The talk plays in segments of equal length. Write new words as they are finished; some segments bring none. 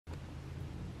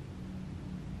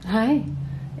Hi,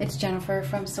 it's Jennifer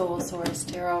from Soul Source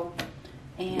Tarot,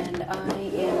 and I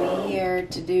am here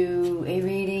to do a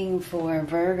reading for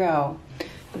Virgo.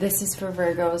 This is for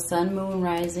Virgo, Sun, Moon,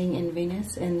 Rising, and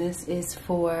Venus, and this is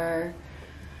for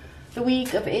the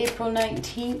week of April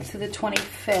 19th to the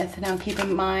 25th. Now keep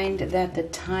in mind that the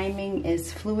timing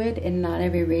is fluid and not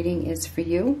every reading is for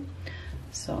you.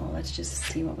 So let's just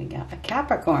see what we got. A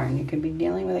Capricorn. You could be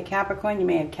dealing with a Capricorn. You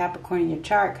may have Capricorn in your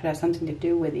chart. Could have something to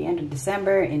do with the end of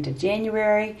December into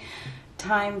January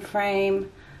time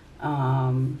frame.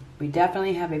 We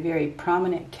definitely have a very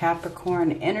prominent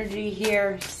Capricorn energy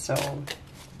here. So let's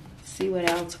see what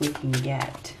else we can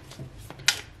get.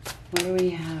 What do we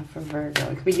have for Virgo?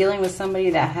 You could be dealing with somebody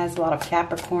that has a lot of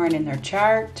Capricorn in their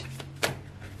chart.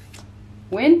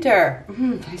 Winter.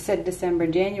 I said December,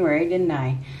 January, didn't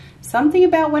I? Something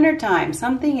about wintertime.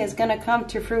 Something is going to come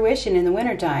to fruition in the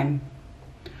wintertime.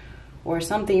 Or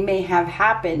something may have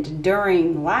happened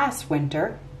during last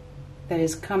winter that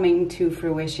is coming to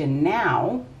fruition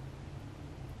now.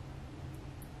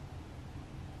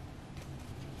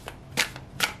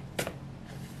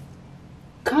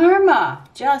 Karma,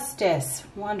 justice,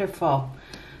 wonderful.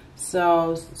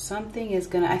 So something is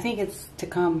going to, I think it's to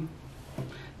come.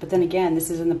 But then again, this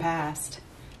is in the past.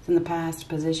 It's in the past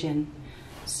position.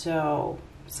 So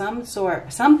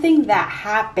something that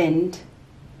happened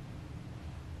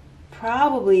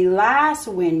probably last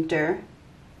winter,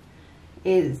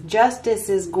 is justice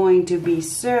is going to be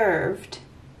served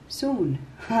soon.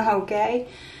 Okay,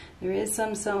 there is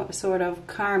some sort of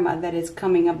karma that is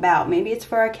coming about. Maybe it's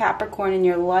for a Capricorn in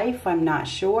your life, I'm not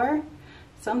sure.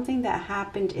 Something that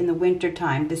happened in the winter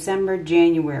time, December,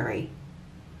 January.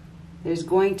 There's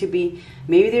going to be,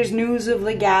 maybe there's news of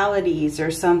legalities or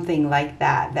something like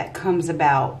that that comes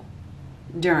about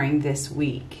during this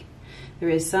week. There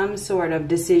is some sort of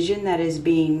decision that is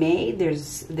being made.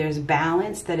 There's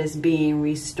balance that is being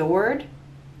restored.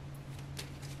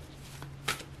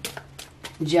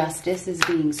 Justice is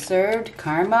being served.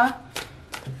 Karma.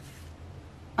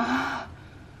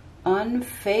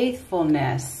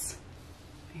 Unfaithfulness.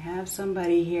 We have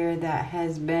somebody here that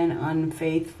has been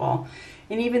unfaithful.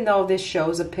 And even though this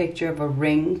shows a picture of a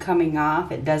ring coming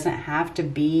off, it doesn't have to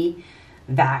be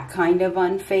that kind of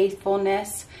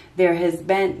unfaithfulness. There has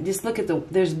been, just look at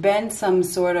there's been some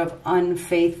sort of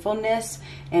unfaithfulness,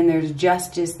 and there's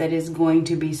justice that is going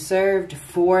to be served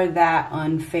for that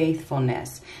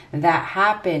unfaithfulness. That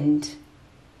happened,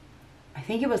 I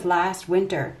think it was last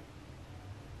winter.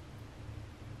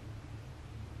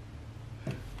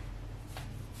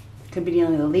 Could be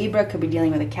dealing with a Libra, could be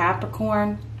dealing with a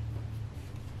Capricorn.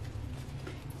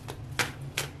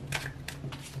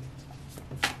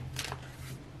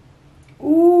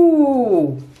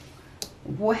 Ooh,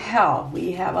 well,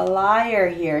 we have a liar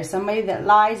here. Somebody that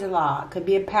lies a lot. Could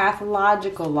be a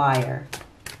pathological liar.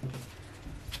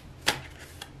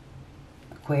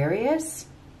 Aquarius.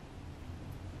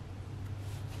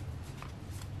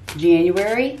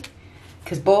 January.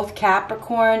 Because both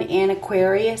Capricorn and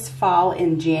Aquarius fall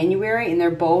in January, and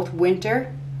they're both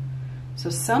winter.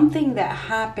 So something that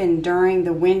happened during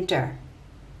the winter.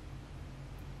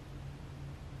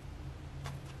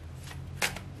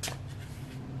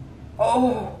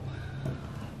 Oh,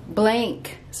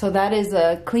 blank. So that is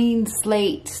a clean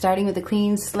slate, starting with a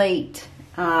clean slate.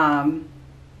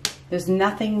 There's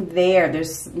nothing there.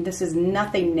 This is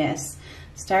nothingness.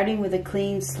 Starting with a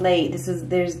clean slate.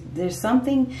 There's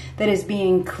something that is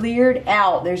being cleared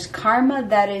out. There's karma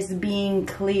that is being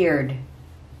cleared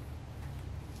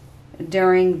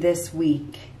during this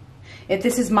week. If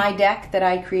this is my deck that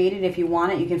I created, if you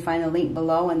want it, you can find the link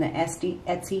below in the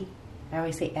Etsy. I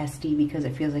always say SD because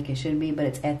it feels like it should be, but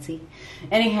it's Etsy.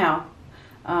 Anyhow,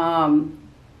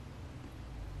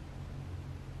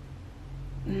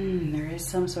 there is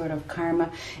some sort of karma.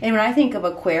 And when I think of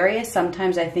Aquarius,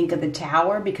 sometimes I think of the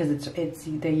Tower because it's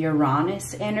the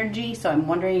Uranus energy. So I'm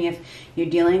wondering if you're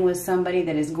dealing with somebody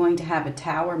that is going to have a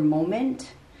Tower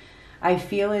moment. I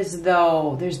feel as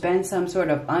though there's been some sort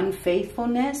of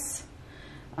unfaithfulness.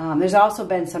 There's also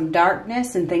been some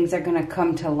darkness, and things are going to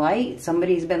come to light.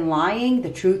 Somebody's been lying.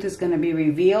 The truth is going to be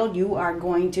revealed. You are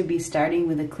going to be starting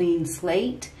with a clean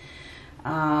slate.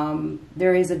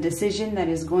 There is a decision that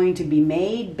is going to be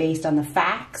made based on the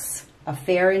facts. A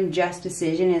fair and just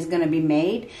decision is going to be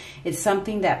made. It's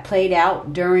something that played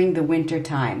out during the winter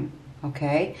time.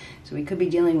 Okay? So we could be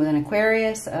dealing with an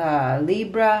Aquarius,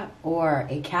 Libra, or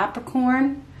a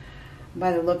Capricorn.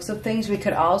 By the looks of things, we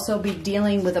could also be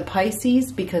dealing with a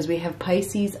Pisces because we have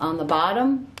Pisces on the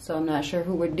bottom. So I'm not sure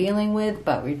who we're dealing with,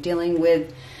 but we're dealing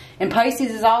with... And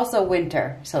Pisces is also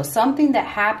winter. So something that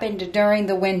happened during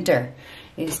the winter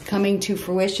is coming to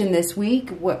fruition this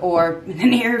week or in the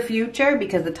near future,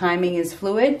 because the timing is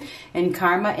fluid, and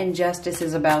karma and justice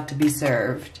is about to be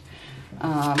served.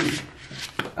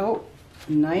 Oh,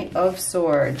 Knight of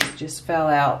Swords just fell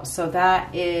out. So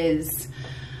that is,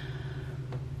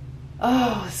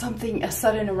 oh, something, a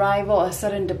sudden arrival, a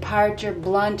sudden departure,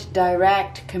 blunt,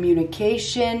 direct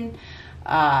communication,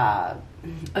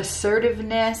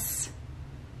 assertiveness,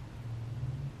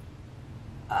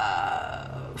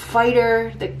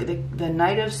 fighter. The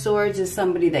Knight of Swords is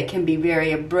somebody that can be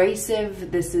very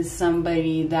abrasive. This is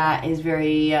somebody that is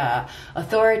very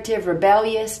authoritative,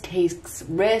 rebellious, takes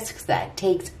risks, that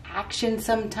takes action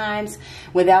sometimes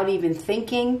without even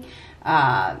thinking.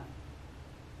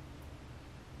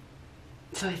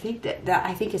 So I think that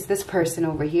I think it's this person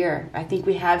over here. I think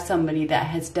we have somebody that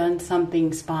has done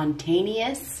something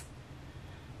spontaneous.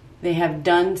 They have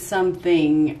done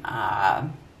something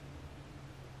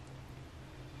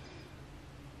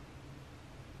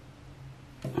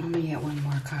let me get one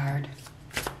more card.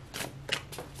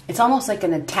 It's almost like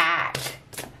an attack.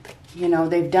 You know,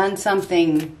 they've done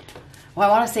something, well,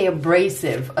 I want to say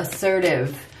abrasive,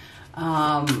 assertive,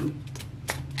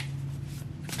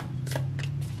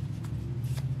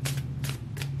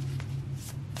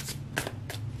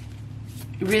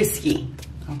 risky,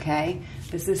 okay?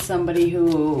 This is somebody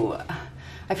who,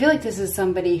 I feel like this is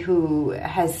somebody who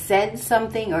has said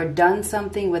something or done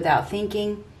something without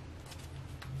thinking.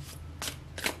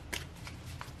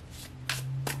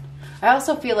 I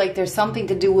also feel like there's something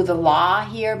to do with the law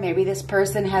here. Maybe this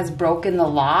person has broken the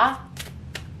law.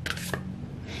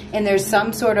 And there's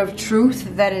some sort of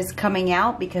truth that is coming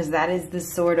out, because that is the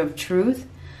sort of truth.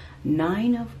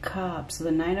 Nine of Cups. So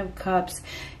the Nine of Cups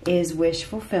is wish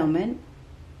fulfillment.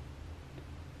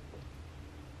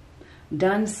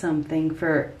 Done something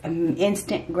for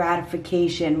instant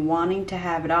gratification, wanting to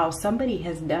have it all. Somebody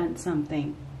has done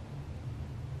something.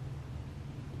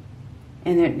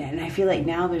 And I feel like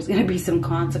now there's going to be some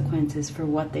consequences for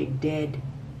what they did.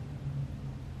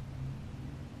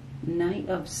 Knight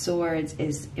of Swords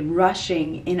is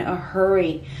rushing in a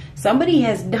hurry. Somebody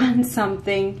has done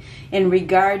something in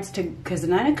regards to, because the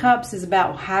Nine of Cups is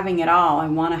about having it all. I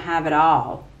want to have it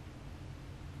all.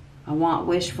 I want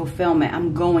wish fulfillment.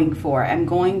 I'm going for it. I'm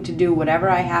going to do whatever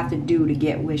I have to do to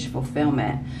get wish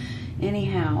fulfillment.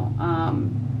 Anyhow,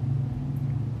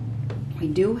 we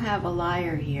do have a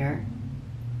liar here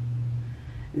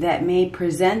that may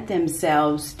present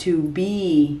themselves to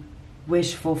be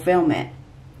wish fulfillment.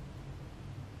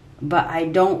 But I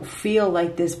don't feel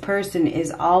like this person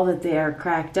is all that they are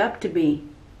cracked up to be.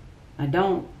 I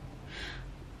don't.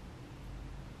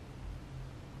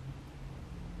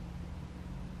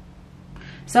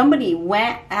 Somebody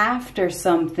went after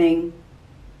something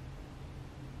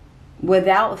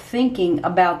without thinking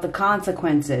about the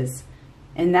consequences.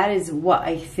 And that is what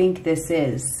I think this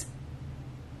is.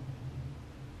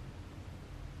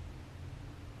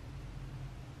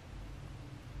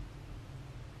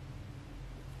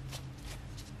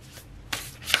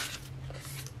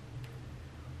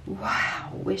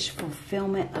 Wow, wish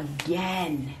fulfillment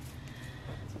again.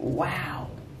 Wow.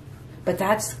 But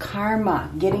that's karma,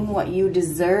 getting what you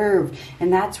deserve.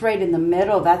 And that's right in the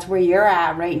middle. That's where you're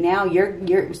at right now.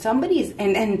 You're somebody's,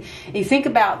 and you think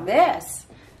about this.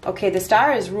 Okay, the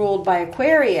star is ruled by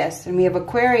Aquarius, and we have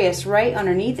Aquarius right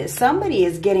underneath it. Somebody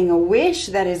is getting a wish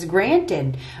that is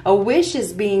granted. A wish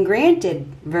is being granted,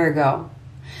 Virgo.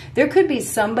 There could be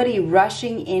somebody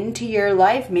rushing into your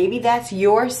life. Maybe that's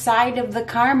your side of the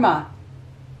karma.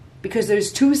 Because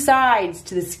there's two sides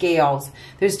to the scales.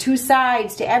 There's two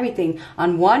sides to everything.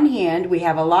 On one hand, we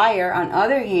have a liar. On the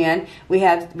other hand, we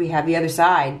have the other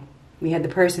side. We have the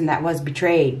person that was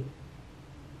betrayed.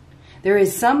 There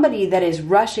is somebody that is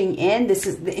rushing in. This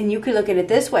is, and you could look at it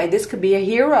this way. This could be a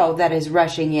hero that is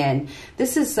rushing in.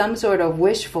 This is some sort of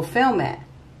wish fulfillment.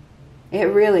 It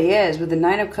really is. With the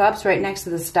Nine of Cups right next to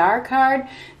the Star card,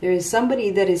 there is somebody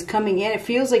that is coming in. It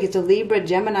feels like it's a Libra,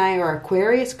 Gemini, or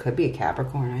Aquarius. Could be a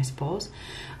Capricorn, I suppose.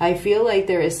 I feel like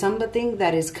there is something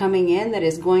that is coming in that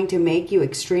is going to make you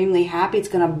extremely happy. It's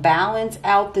going to balance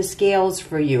out the scales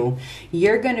for you.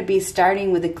 You're going to be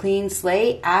starting with a clean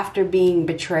slate after being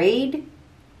betrayed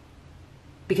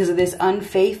because of this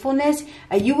unfaithfulness.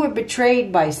 You were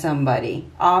betrayed by somebody,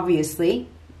 obviously.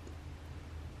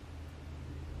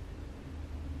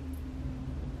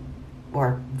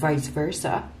 Or vice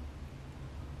versa.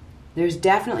 There's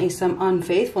definitely some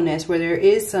unfaithfulness where there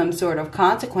is some sort of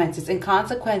consequences, and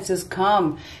consequences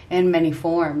come in many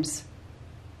forms.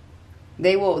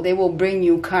 They will bring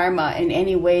you karma in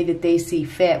any way that they see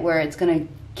fit, where it's going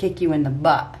to kick you in the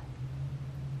butt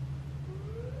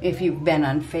if you've been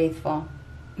unfaithful.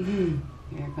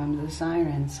 Here comes the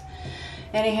sirens.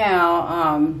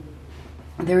 Anyhow,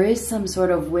 there is some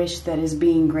sort of wish that is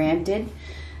being granted.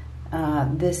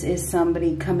 This is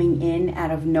somebody coming in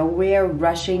out of nowhere,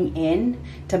 rushing in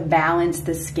to balance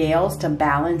the scales, to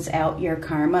balance out your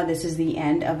karma. This is the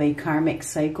end of a karmic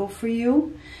cycle for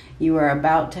you. You are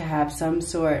about to have some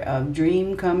sort of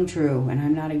dream come true. And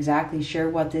I'm not exactly sure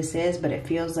what this is, but it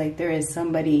feels like there is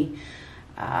somebody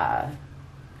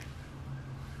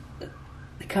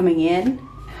coming in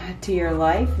to your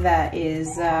life that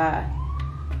is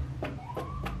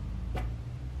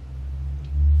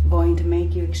going to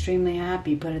make you extremely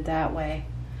happy, put it that way.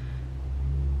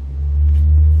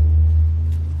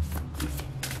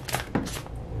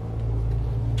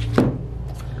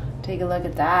 Take a look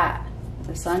at that.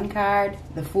 The Sun card,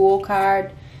 the Fool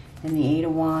card, and the Eight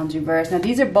of Wands reversed. Now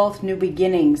these are both new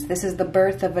beginnings. This is the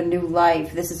birth of a new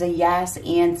life. This is a yes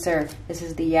answer. This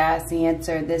is the yes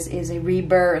answer. This is a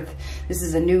rebirth. This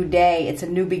is a new day. It's a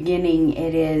new beginning.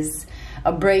 It is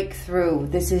a breakthrough.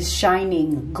 This is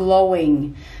shining,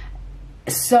 glowing.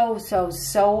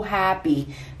 So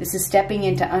happy. This is stepping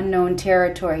into unknown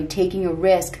territory, taking a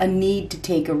risk, a need to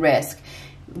take a risk.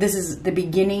 This is the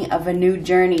beginning of a new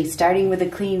journey, starting with a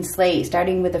clean slate,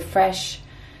 starting with a fresh,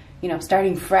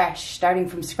 starting fresh, starting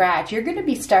from scratch. You're going to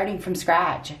be starting from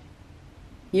scratch.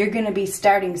 You're going to be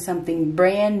starting something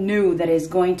brand new that is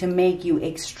going to make you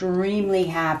extremely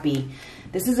happy.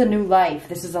 This is a new life.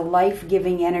 This is a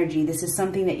life-giving energy. This is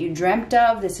something that you dreamt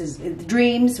of. This is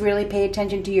dreams. Really pay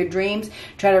attention to your dreams.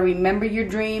 Try to remember your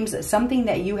dreams. Something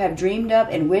that you have dreamed of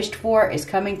and wished for is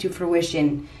coming to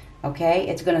fruition. Okay?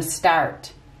 It's going to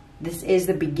start. This is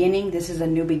the beginning. This is a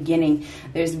new beginning.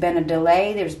 There's been a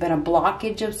delay. There's been a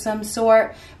blockage of some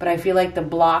sort. But I feel like the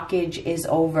blockage is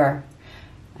over.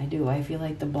 I do. I feel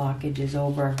like the blockage is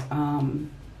over.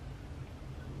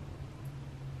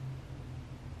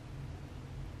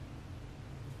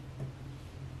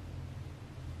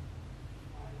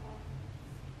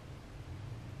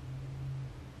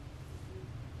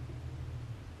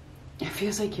 It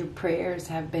feels like your prayers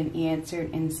have been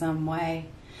answered in some way.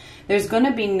 There's going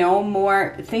to be no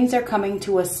more, things are coming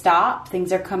to a stop.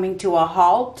 Things are coming to a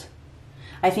halt.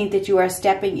 I think that you are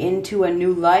stepping into a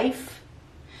new life.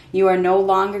 You are no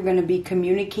longer going to be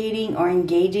communicating or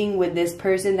engaging with this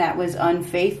person that was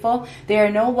unfaithful. They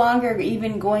are no longer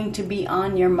even going to be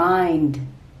on your mind.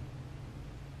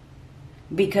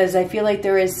 Because I feel like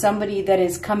there is somebody that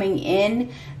is coming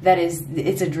in that is,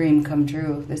 it's a dream come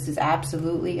true. This is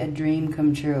absolutely a dream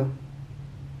come true.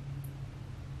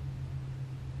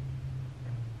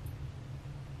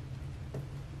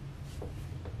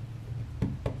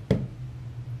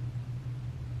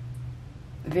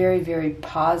 Very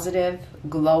positive,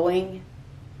 glowing,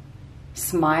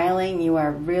 smiling. You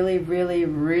are really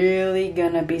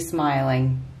gonna be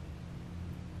smiling.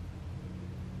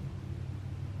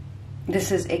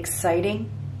 This is exciting.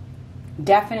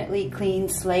 Definitely clean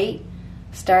slate,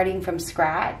 starting from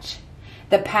scratch.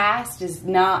 The past is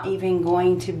not even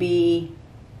going to be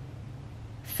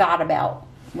thought about.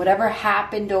 Whatever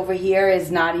happened over here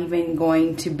is not even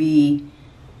going to be,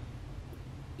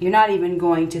 you're not even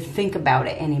going to think about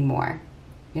it anymore.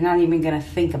 You're not even going to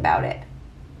think about it.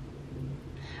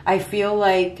 I feel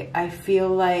like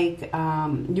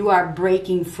you are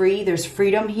breaking free. There's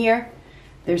freedom here.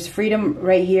 There's freedom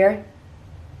right here.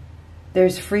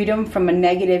 There's freedom from a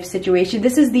negative situation.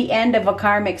 This is the end of a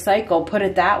karmic cycle, put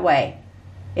it that way.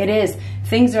 It is.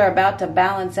 Things are about to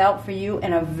balance out for you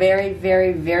in a very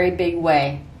big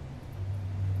way.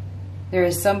 There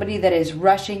is somebody that is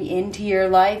rushing into your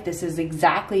life. This is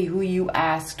exactly who you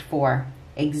asked for.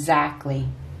 Exactly.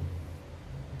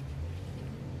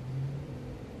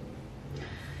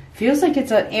 Feels like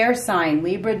it's an air sign,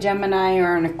 Libra, Gemini,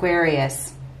 or an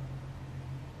Aquarius.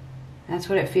 That's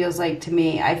what it feels like to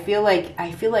me. I feel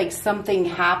like something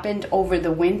happened over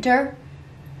the winter.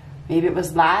 Maybe it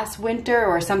was last winter,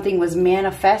 or something was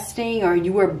manifesting, or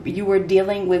you were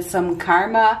dealing with some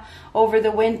karma over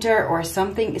the winter, or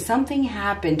something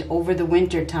happened over the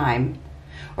winter time.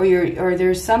 Or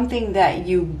there's something that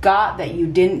you got that you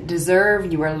didn't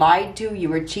deserve, you were lied to, you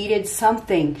were cheated,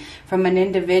 something from an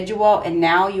individual, and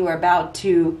now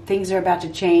things are about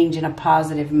to change in a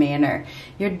positive manner.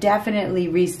 You're definitely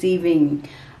receiving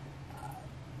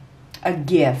a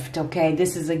gift, okay?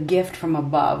 This is a gift from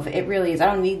above. It really is. I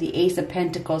don't need the Ace of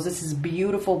Pentacles. This is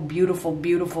beautiful. This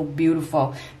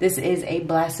is a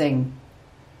blessing.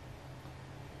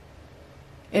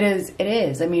 It is. It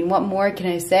is. I mean, what more can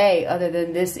I say other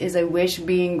than this is a wish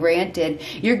being granted?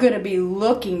 You're going to be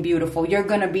looking beautiful. You're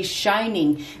going to be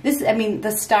shining. This, I mean,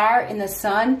 the star in the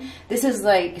sun, this is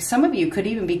like, some of you could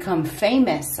even become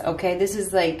famous, okay? This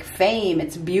is like fame.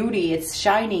 It's beauty. It's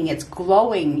shining. It's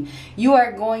glowing. You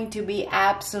are going to be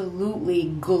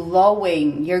absolutely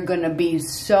glowing. You're going to be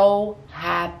so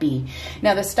happy.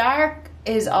 Now, the star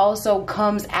is also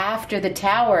comes after the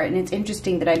tower, and it's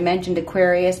interesting that I mentioned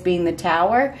Aquarius being the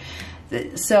tower.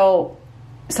 So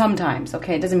sometimes,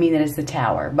 okay, it doesn't mean that it's the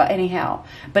tower, but anyhow,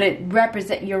 but it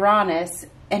represents Uranus.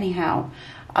 Anyhow,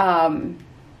 I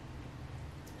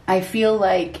feel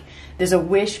like there's a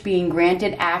wish being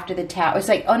granted after the tower. It's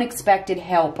like unexpected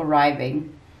help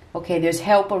arriving. Okay, there's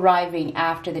help arriving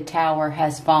after the tower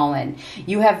has fallen.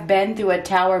 You have been through a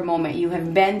tower moment. You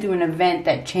have been through an event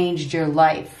that changed your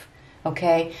life.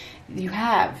 Okay, you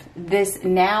have this.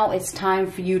 Now it's time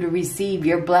for you to receive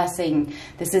your blessing.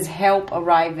 This is help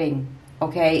arriving.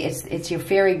 Okay, it's your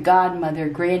fairy godmother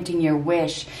granting your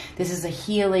wish. This is a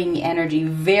healing energy,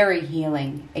 very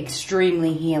healing,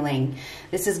 extremely healing.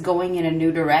 This is going in a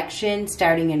new direction,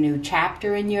 starting a new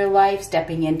chapter in your life,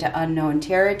 stepping into unknown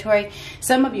territory.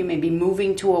 Some of you may be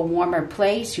moving to a warmer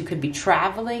place. You could be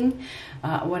traveling.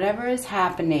 Whatever is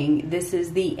happening, this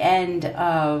is the end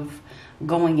of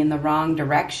going in the wrong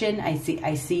direction. I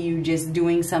see you just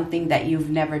doing something that you've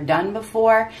never done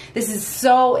before. This is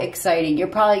so exciting. You're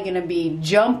probably going to be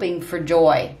jumping for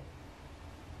joy.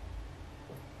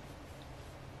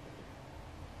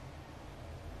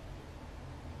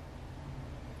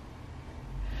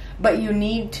 But you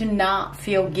need to not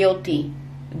feel guilty.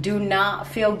 Do not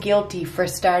feel guilty for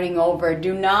starting over.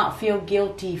 Do not feel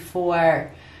guilty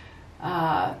for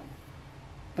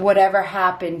whatever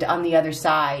happened on the other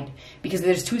side, because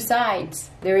there's two sides.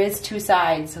 There is two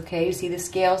sides, okay? You see the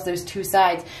scales? There's two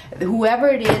sides. Whoever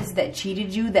it is that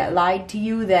cheated you, that lied to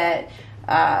you, that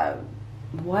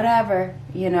whatever,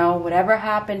 you know, whatever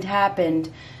happened,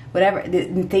 happened. Whatever,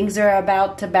 things are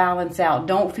about to balance out.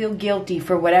 Don't feel guilty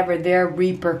for whatever their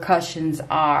repercussions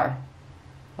are,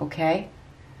 okay?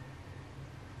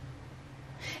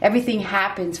 Everything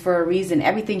happens for a reason.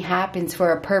 Everything happens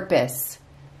for a purpose.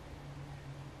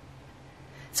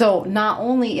 So not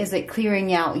only is it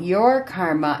clearing out your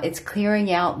karma, it's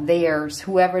clearing out theirs.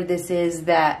 Whoever this is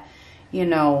that, you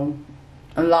know,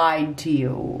 lied to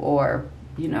you or,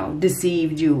 you know,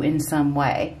 deceived you in some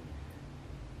way.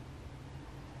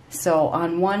 So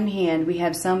on one hand, we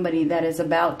have somebody that is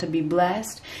about to be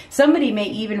blessed. Somebody may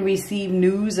even receive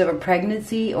news of a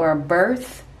pregnancy or a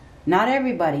birth. Not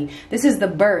everybody. This is the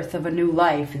birth of a new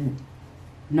life,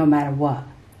 no matter what.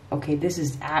 Okay, this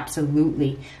is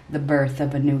absolutely the birth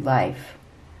of a new life.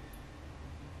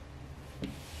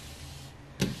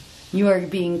 You are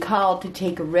being called to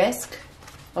take a risk.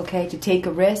 Okay, to take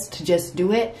a risk, to just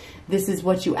do it. This is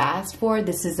what you asked for.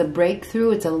 This is a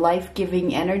breakthrough. It's a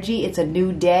life-giving energy. It's a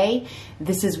new day.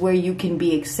 This is where you can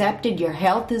be accepted. Your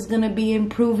health is going to be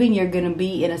improving. You're going to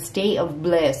be in a state of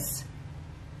bliss.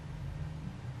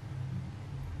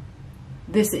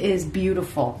 This is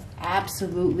beautiful.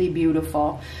 Absolutely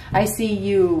beautiful. I see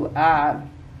you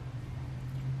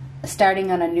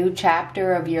starting on a new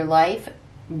chapter of your life.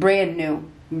 Brand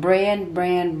new. Brand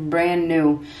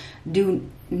new. Do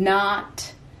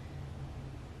not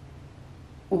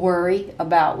worry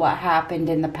about what happened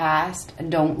in the past.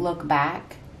 Don't look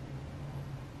back.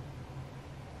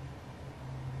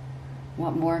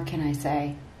 What more can I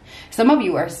say? Some of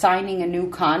you are signing a new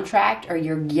contract, or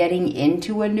you're getting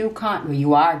into a new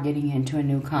you are getting into a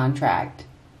new contract.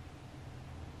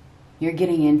 You're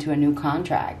getting into a new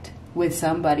contract with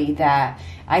somebody that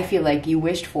I feel like you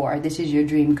wished for. This is your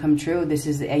dream come true. This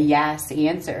is a yes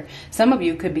answer. Some of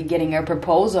you could be getting a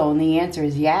proposal and the answer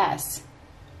is yes.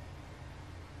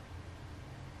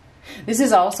 This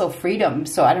is also freedom.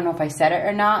 So I don't know if I said it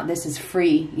or not. This is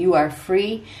free. You are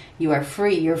free. You are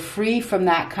free. You're free from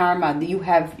that karma. You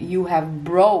have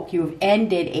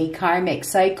ended a karmic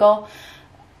cycle.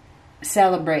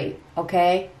 Celebrate,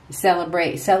 okay?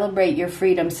 Celebrate your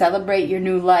freedom. Celebrate your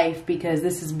new life, because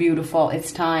this is beautiful.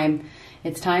 It's time.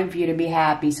 It's time for you to be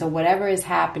happy. So whatever is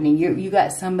happening, you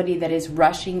got somebody that is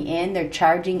rushing in. They're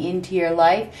charging into your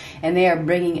life, and they are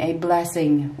bringing a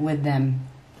blessing with them.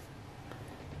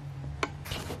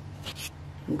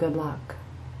 Good luck.